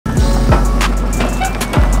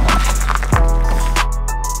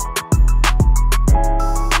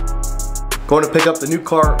Going to pick up the new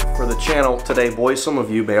car for the channel today, boys. Some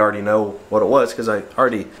of you may already know what it was because I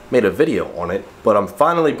already made a video on it, but I'm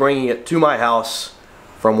finally bringing it to my house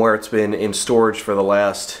from where it's been in storage for the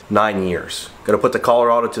last 9 years. Gonna put the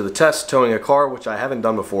Colorado to the test, towing a car, which I haven't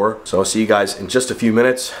done before. So I'll see you guys in just a few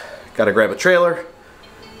minutes. Gotta grab a trailer,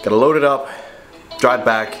 gotta load it up, drive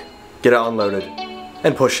back, get it unloaded,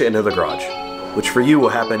 and push it into the garage, which for you will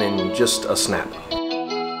happen in just a snap.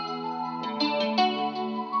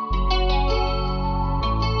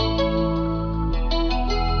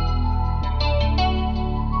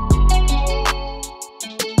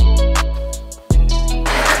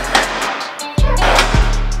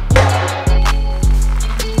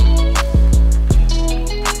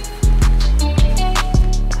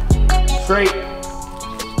 Straight.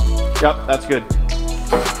 Yep, that's good.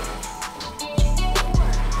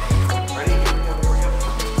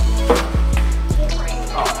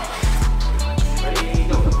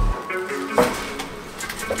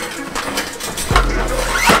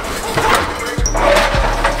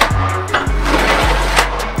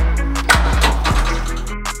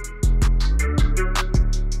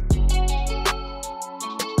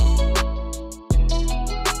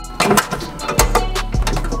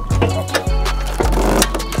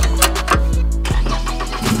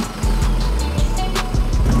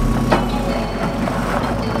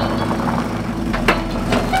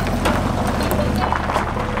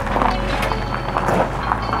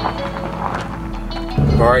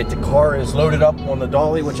 Alright, the car is loaded up on the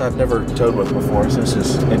dolly, which I've never towed with before, so this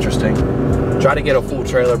is interesting. Tried to get a full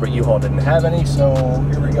trailer, but U-Haul didn't have any, so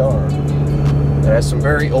here we go. It has some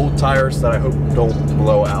very old tires that I hope don't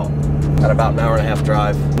blow out. At about an hour and a half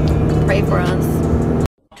drive. Pray for us.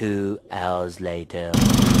 2 hours later.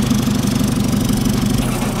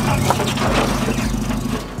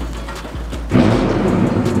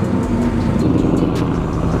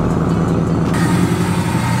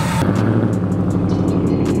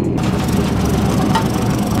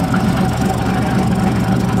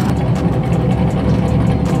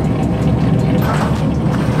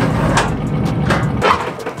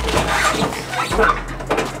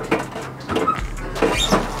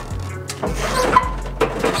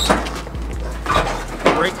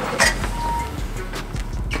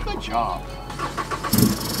 Good job.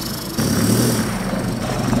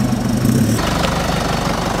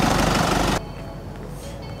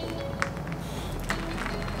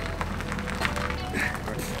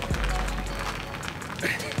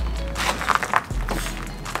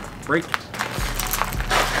 Brake.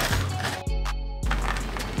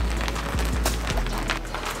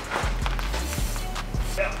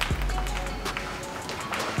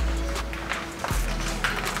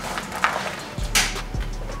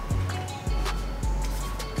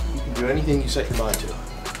 Do anything you set your mind to.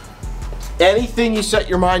 Anything you set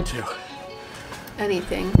your mind to.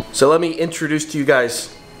 Anything. So let me introduce to you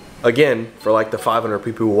guys again, for like the 500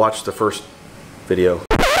 people who watched the first video.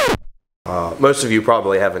 Most of you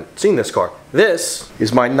probably haven't seen this car. This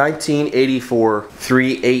is my 1984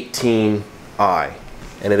 318i,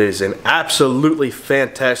 and it is in absolutely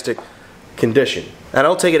fantastic condition. And I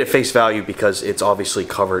don't take it at face value because it's obviously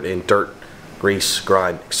covered in dirt, grease,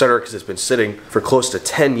 grime, etc., because it's been sitting for close to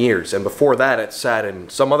 10 years, and before that it sat in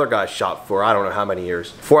some other guy's shop for I don't know how many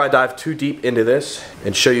years. Before I dive too deep into this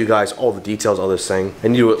and show you guys all the details of this thing,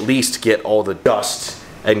 and you at least get all the dust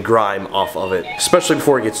and grime off of it, especially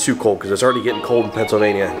before it gets too cold, because it's already getting cold in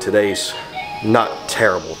Pennsylvania and today's not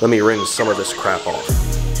terrible. Let me rinse some of this crap off.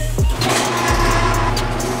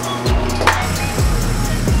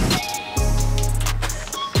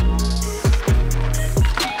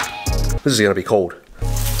 This is gonna be cold.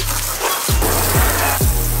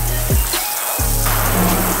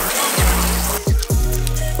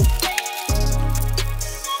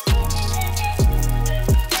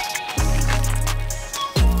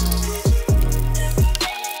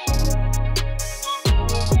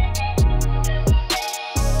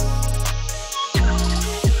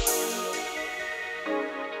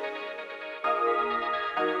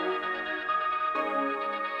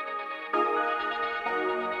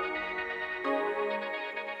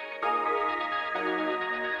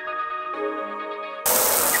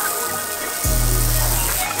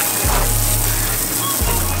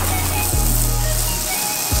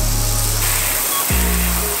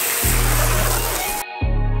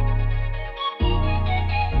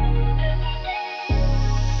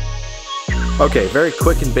 Okay, very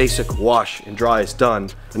quick and basic wash and dry is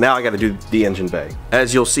done. But now I gotta do the engine bay.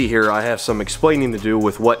 As you'll see here, I have some explaining to do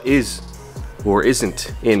with what is or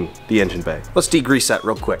isn't in the engine bay. Let's degrease that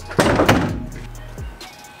real quick.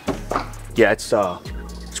 Yeah, it's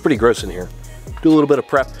pretty gross in here. do a little bit of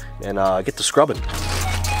prep, and get to scrubbing.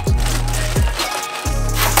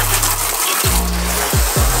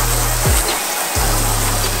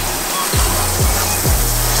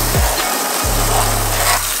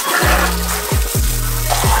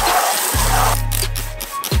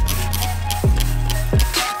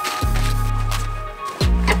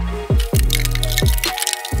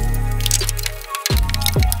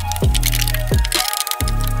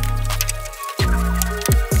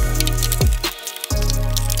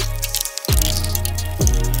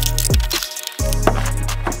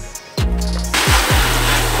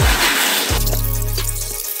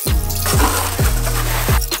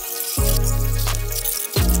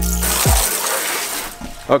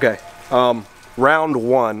 Okay, round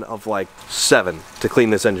one of like 7 to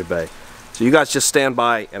clean this engine bay. So you guys just stand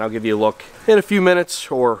by and I'll give you a look in a few minutes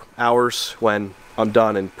or hours when I'm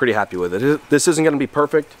done and pretty happy with it. This isn't going to be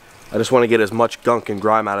perfect. I just want to get as much gunk and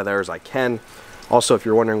grime out of there as I can. Also, if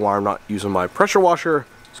you're wondering why I'm not using my pressure washer,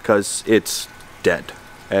 it's because it's dead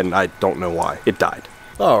and I don't know why. It died.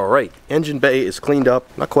 All right, engine bay is cleaned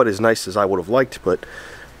up. Not quite as nice as I would have liked, but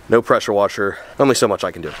no pressure washer, only so much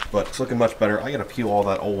I can do. But it's looking much better. I gotta peel all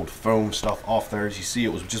that old foam stuff off there. As you see,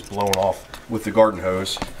 it was just blown off with the garden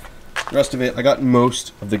hose. The rest of it, I got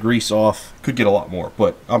most of the grease off. Could get a lot more,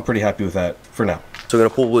 but I'm pretty happy with that for now. So I'm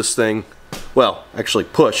gonna pull this thing, well, actually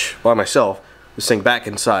push by myself, this thing back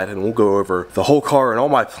inside, and we'll go over the whole car and all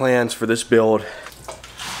my plans for this build.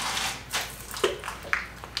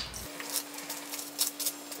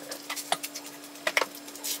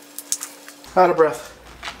 Out of breath.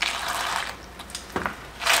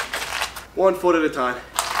 1 foot at a time.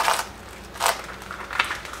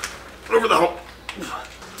 Over the hump.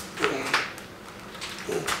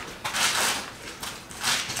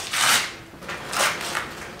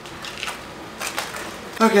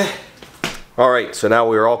 Okay. Alright, so now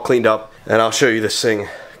we're all cleaned up and I'll show you this thing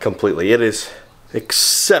completely. It is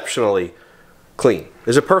exceptionally clean.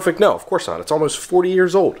 Is it perfect? No, of course not. It's almost 40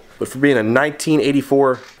 years old. But for being a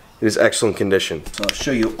 1984, it is excellent condition. So I'll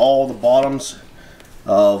show you all the bottoms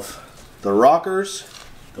of the rockers,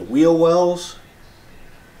 the wheel wells,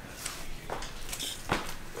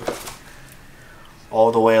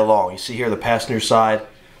 all the way along. You see here the passenger side,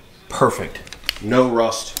 perfect. No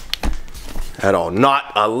rust at all.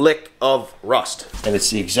 Not a lick of rust. And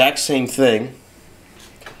it's the exact same thing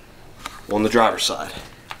on the driver's side.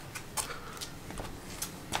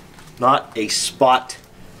 Not a spot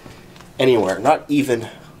anywhere, not even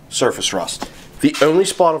surface rust. The only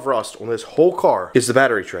spot of rust on this whole car is the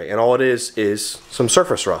battery tray, and all it is some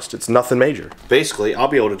surface rust. It's nothing major. Basically, I'll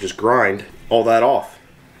be able to just grind all that off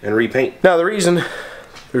and repaint. Now, the reason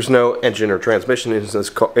there's no engine or transmission in this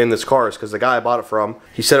car is because the guy I bought it from,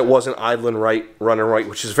 he said it wasn't idling right, running right,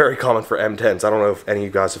 which is very common for M10s. I don't know if any of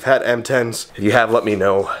you guys have had M10s. If you have, let me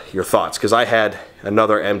know your thoughts, because I had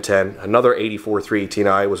another M10, another 84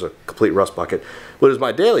 318i, was a complete rust bucket, but it was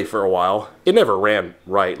my daily for a while. It never ran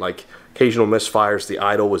right, like occasional misfires, the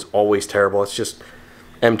idle was always terrible. It's just,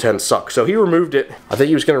 M10 suck. So he removed it. I think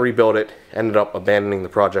he was going to rebuild it. Ended up abandoning the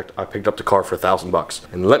project. I picked up the car for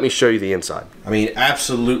 $1,000. And let me show you the inside. I mean,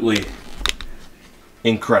 absolutely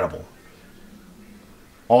incredible.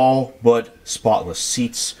 All but spotless.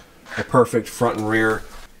 Seats are perfect, front and rear.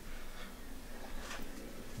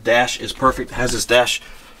 Dash is perfect. It has this dash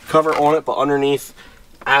cover on it, but underneath,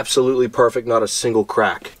 absolutely perfect. Not a single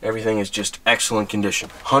crack. Everything is just excellent condition.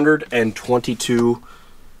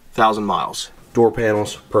 122,000 miles. Door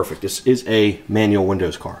panels, perfect. This is a manual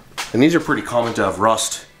Windows car. And these are pretty common to have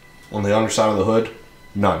rust on the underside of the hood.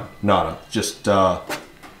 None, nada. Just ugly.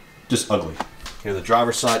 Here, the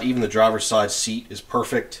driver's side, even the driver's side seat is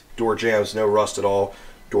perfect. Door jambs, no rust at all.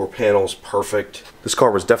 Door panels, perfect. This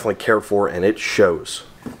car was definitely cared for, and it shows.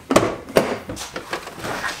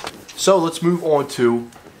 So let's move on to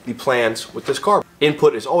the plans with this car.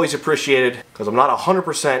 Input is always appreciated because I'm not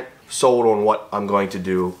 100% sold on what I'm going to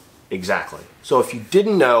do exactly. So if you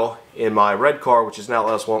didn't know, in my red car, which is now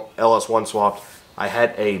LS1 swapped, I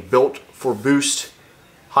had a built for boost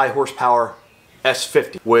high horsepower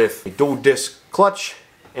S50 with a dual disc clutch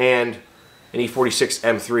and an E46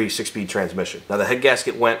 M3 6-speed transmission. Now the head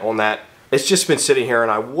gasket went on that. It's just been sitting here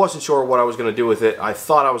and I wasn't sure what I was going to do with it. I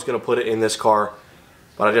thought I was going to put it in this car,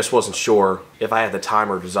 but I just wasn't sure if I had the time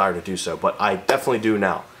or desire to do so, but I definitely do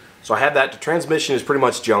now. So I have that. The transmission is pretty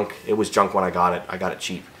much junk. It was junk when I got it. I got it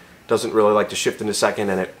cheap. Doesn't really like to shift in a second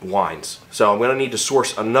and it whines. So I'm going to need to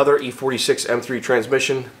source another E46 M3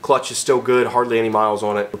 transmission. Clutch is still good, hardly any miles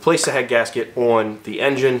on it. Replace the head gasket on the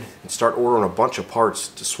engine and start ordering a bunch of parts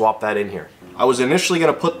to swap that in here. I was initially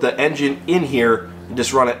going to put the engine in here and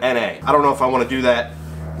just run it NA. I don't know if I want to do that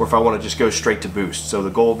or if I want to just go straight to boost. So the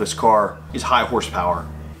goal of this car is high horsepower.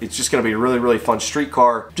 It's just going to be a really, really fun street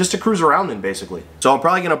car just to cruise around in, basically. So I'm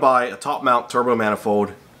probably going to buy a top mount turbo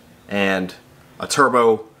manifold and a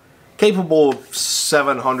turbo capable of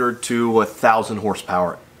 700 to 1,000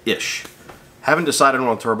 horsepower-ish. Haven't decided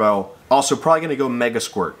on a turbo. Also probably going to go Mega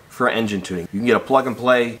Squirt for engine tuning. You can get a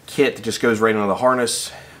plug-and-play kit that just goes right into the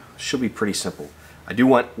harness. Should be pretty simple. I do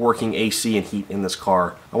want working AC and heat in this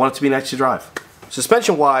car. I want it to be nice to drive.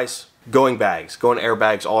 Suspension-wise, going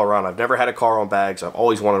airbags all around. I've never had a car on bags. I've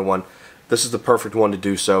always wanted one. This is the perfect one to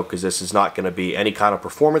do so because this is not going to be any kind of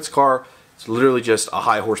performance car. It's literally just a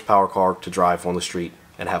high horsepower car to drive on the street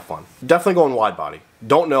and have fun. Definitely going wide body.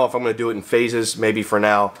 Don't know if I'm going to do it in phases. Maybe for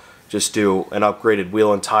now, just do an upgraded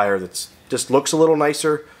wheel and tire that just looks a little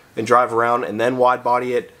nicer and drive around and then wide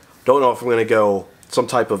body it. Don't know if I'm going to go some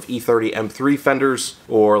type of E30 M3 fenders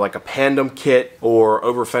or like a Pandem kit or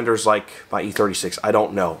over fenders like my E36. I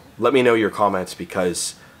don't know. Let me know your comments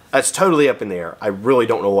because that's totally up in the air. I really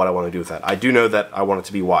don't know what I want to do with that. I do know that I want it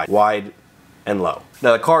to be wide and low.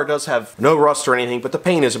 Now the car does have no rust or anything, but the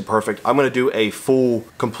paint isn't perfect. I'm going to do a full,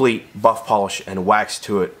 complete buff polish and wax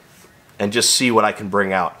to it and just see what I can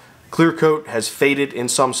bring out. Clear coat has faded in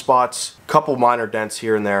some spots, couple minor dents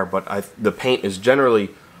here and there, but the paint is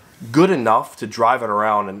generally good enough to drive it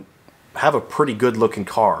around and have a pretty good looking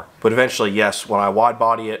car. But eventually, yes, when I wide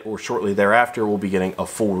body it or shortly thereafter, we'll be getting a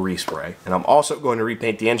full respray. And I'm also going to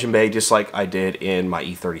repaint the engine bay just like I did in my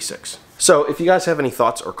E36. So if you guys have any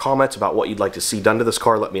thoughts or comments about what you'd like to see done to this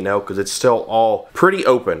car, let me know because it's still all pretty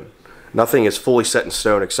open. Nothing is fully set in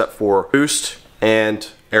stone except for boost and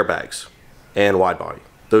airbags and wide body.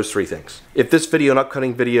 Those three things. If this video and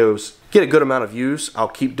upcoming videos get a good amount of views, I'll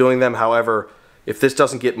keep doing them. However, if this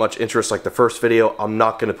doesn't get much interest like the first video, I'm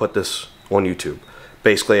not going to put this on YouTube.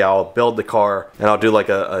 Basically, I'll build the car and I'll do like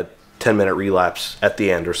a 10-minute relapse at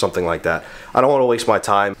the end or something like that. I don't want to waste my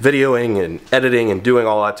time videoing and editing and doing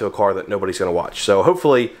all that to a car that nobody's going to watch. So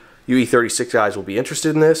hopefully you E36 guys will be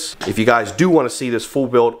interested in this. If you guys do want to see this full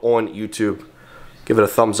build on YouTube, give it a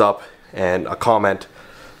thumbs up and a comment.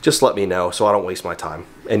 Just let me know so I don't waste my time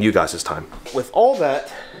and you guys' time. With all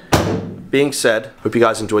that being said, hope you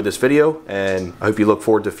guys enjoyed this video and I hope you look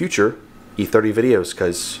forward to future E30 videos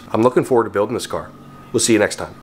because I'm looking forward to building this car. We'll see you next time.